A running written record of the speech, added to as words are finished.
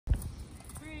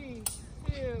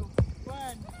2,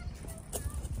 1.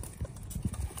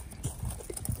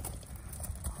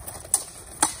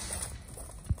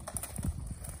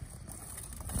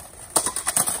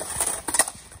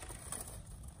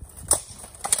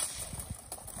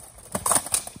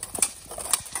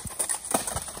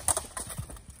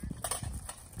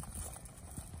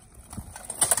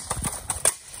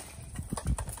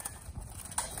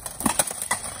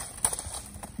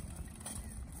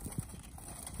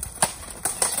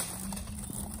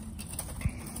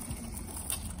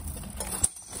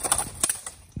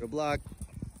 Good block.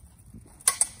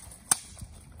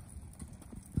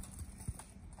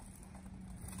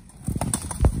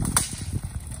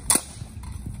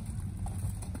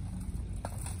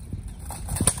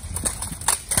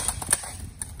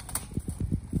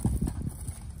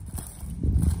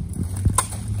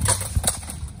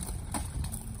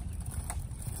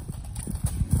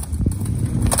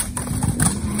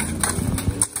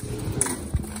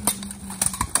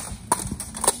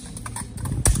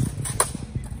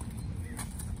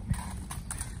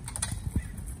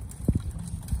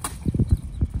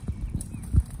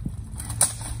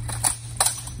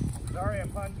 Sorry, I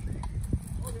punched.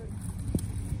 Okay.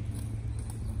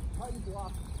 How you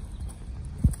block?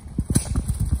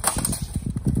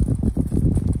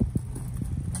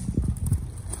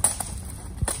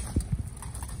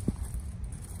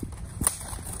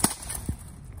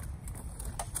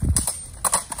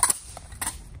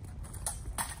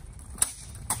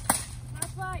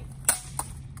 Last fight.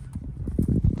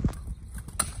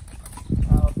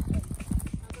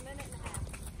 A minute and a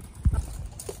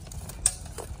half.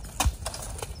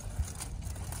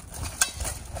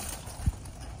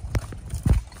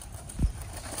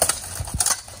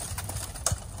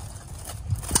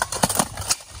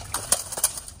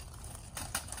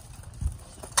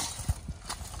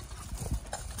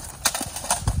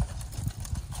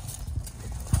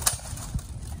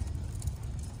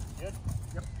 Good?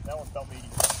 Yep, that one felt meaty.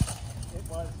 It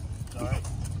was. Sorry.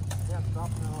 Yeah, stop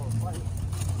now. Fight.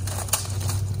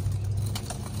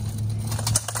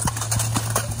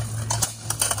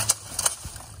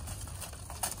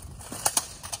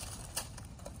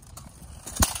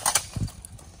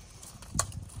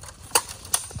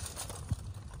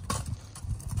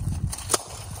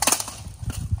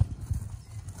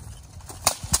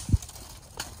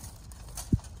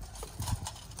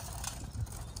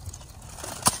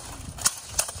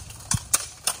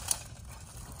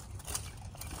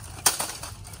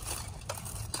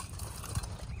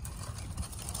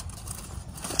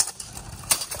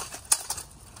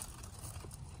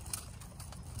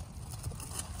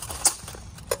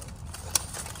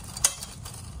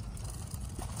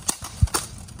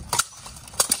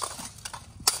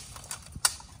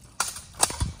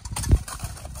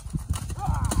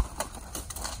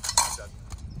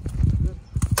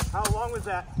 How long was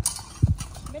that?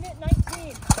 Minute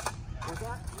 19. Was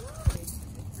that?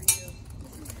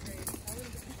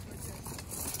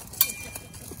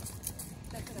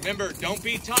 Remember, don't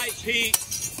be tight, Pete.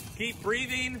 Keep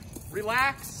breathing,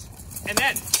 relax, and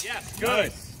then, yes, good.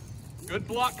 Nice. Good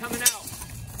block coming out.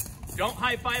 Don't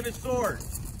high five his sword.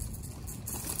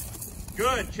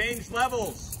 Good, change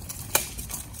levels.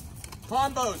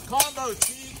 Combos,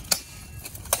 Pete.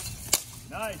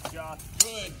 Nice, Josh.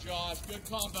 Good, Josh, good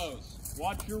combos.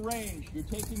 Watch your range. You're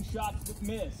taking shots that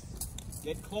miss.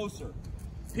 Get closer.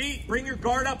 Pete, bring your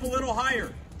guard up a little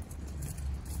higher.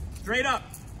 Straight up.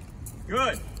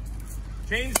 Good.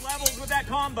 Change levels with that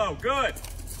combo. Good.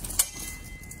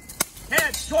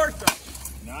 Head, torso.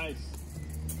 Nice.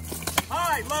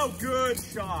 High, low, good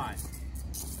shot.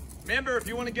 Remember, if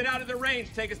you want to get out of the range,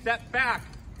 take a step back.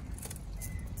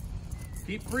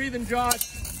 Keep breathing,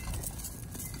 Josh.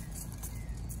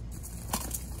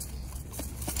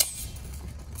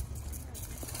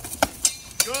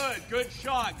 Good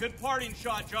shot. Good parting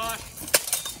shot, Josh.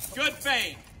 Good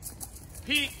feint.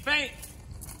 Pete, feint.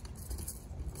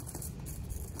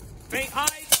 Feint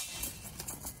high.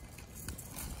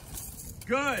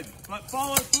 Good, but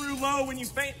follow through low when you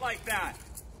feint like that.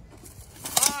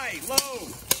 High, low,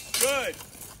 good.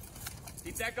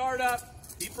 Keep that guard up.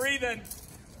 Keep breathing.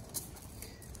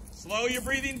 Slow your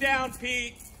breathing down,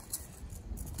 Pete.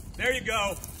 There you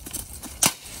go.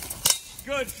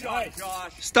 Good shot, Nice.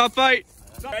 Josh. Stop fight.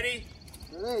 Ready?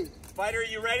 Ready. Fighter, are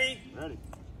you ready? Ready.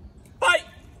 Fight!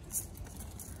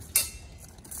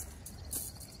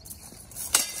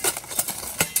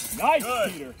 Nice,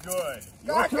 Good. Peter. Good.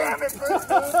 Your turn.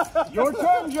 Your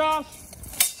turn, Josh.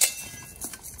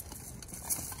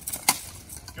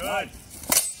 Good. Nice.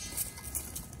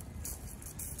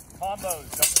 Combos.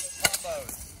 Don't forget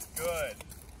combos. Good.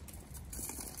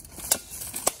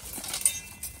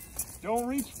 Don't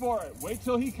reach for it. Wait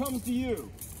till he comes to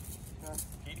you.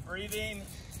 Keep breathing.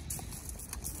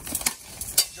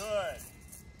 Good.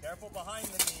 Careful behind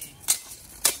the knee.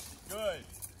 Good.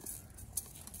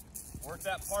 Work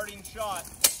that parting shot.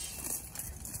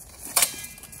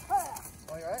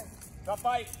 All right? Drop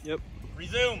fight. Yep.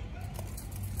 Resume.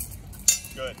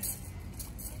 Good.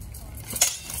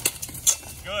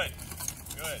 Good.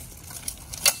 Good.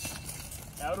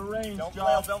 Out of range, Don't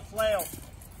Josh. flail, don't flail.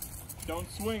 Don't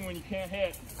swing when you can't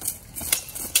hit.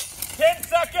 10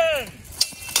 seconds.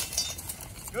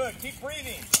 Good, keep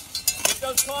breathing. Get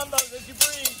those combos as you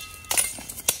breathe.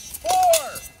 4,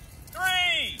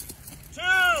 3, 2,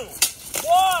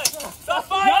 1. Stop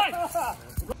fight. Nice.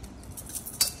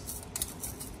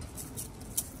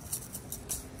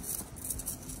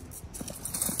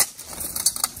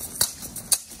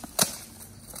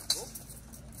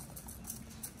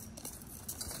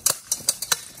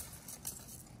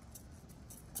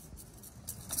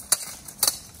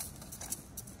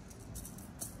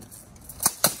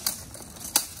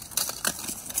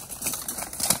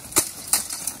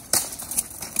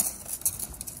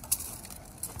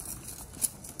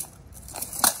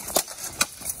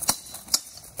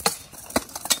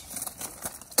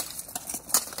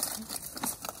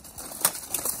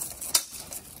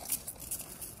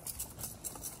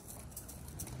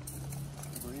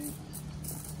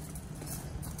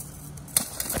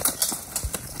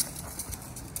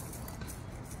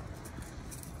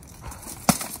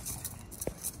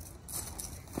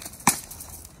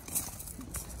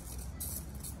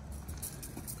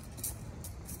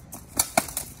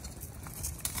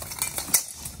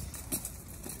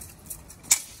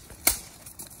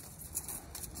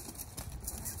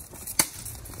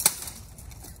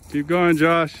 Keep going,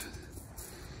 Josh.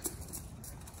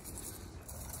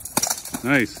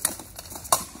 Nice.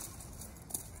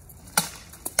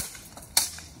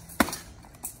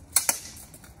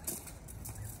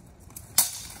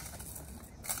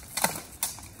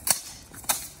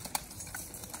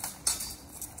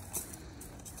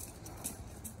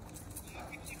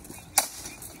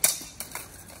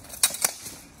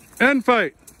 End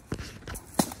fight.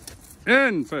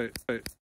 End fight.